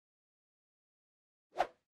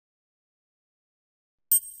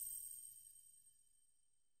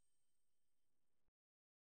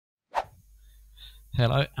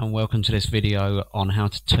Hello and welcome to this video on how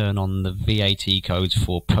to turn on the VAT codes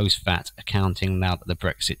for post-VAT accounting now that the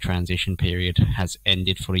Brexit transition period has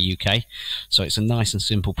ended for the UK. So it's a nice and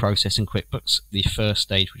simple process in QuickBooks. The first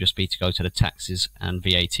stage will just be to go to the taxes and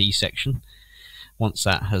VAT section. Once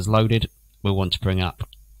that has loaded, we'll want to bring up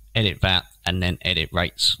edit VAT and then edit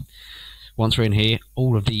rates. Once we're in here,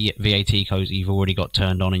 all of the VAT codes you've already got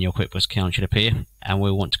turned on in your QuickBooks account should appear, and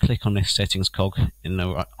we'll want to click on this settings cog on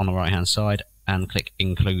the right hand side and click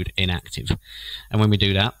include inactive. And when we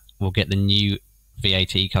do that, we'll get the new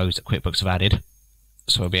VAT codes that QuickBooks have added.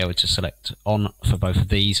 So we'll be able to select on for both of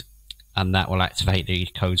these, and that will activate the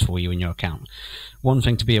codes for you in your account. One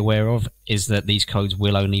thing to be aware of is that these codes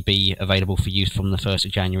will only be available for use from the 1st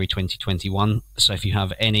of January 2021. So if you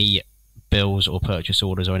have any bills or purchase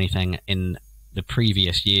orders or anything in the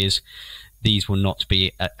previous years, these will not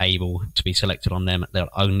be able to be selected on them. They'll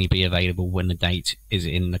only be available when the date is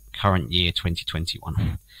in the current year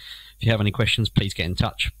 2021. If you have any questions, please get in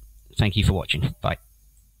touch. Thank you for watching. Bye.